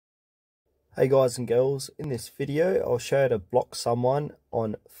Hey guys and girls, in this video I'll show you how to block someone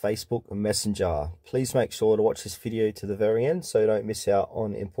on Facebook Messenger. Please make sure to watch this video to the very end so you don't miss out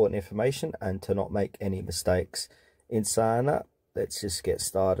on important information and to not make any mistakes. In saying that, let's just get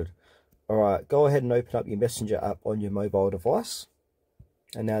started. Alright, go ahead and open up your Messenger app on your mobile device.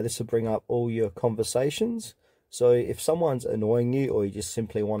 And now this will bring up all your conversations. So if someone's annoying you or you just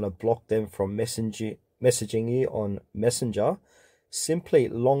simply want to block them from messaging you on Messenger, simply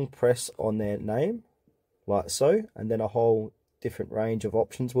long press on their name like so, and then a whole different range of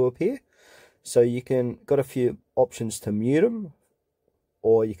options will appear. So you got a few options to mute them,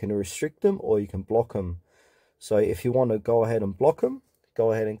 or you can restrict them, or you can block them. So if you want to go ahead and block them,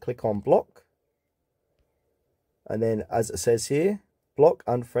 go ahead and click on block, and then as it says here, block,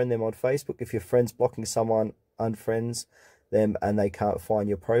 unfriend them on Facebook. If your friend's blocking someone, unfriends them and they can't find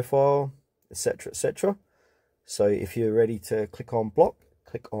your profile, etc, etc. So if you're ready to click on block,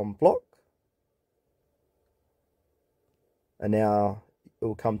 click on block. And now it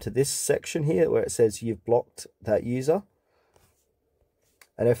will come to this section here where it says you've blocked that user.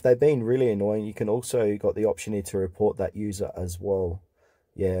 And if they've been really annoying, you can also got the option here to report that user as well.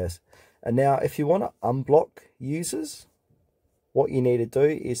 Yes. And now if you want to unblock users, what you need to do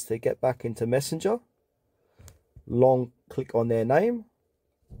is to get back into Messenger, long click on their name,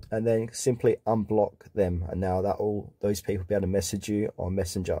 and then simply unblock them, and now that all those people will be able to message you on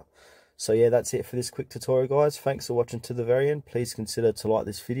Messenger. So yeah, that's it for this quick tutorial, guys. Thanks for watching to the very end. Please consider to like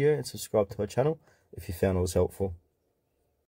this video and subscribe to our channel if you found it was helpful.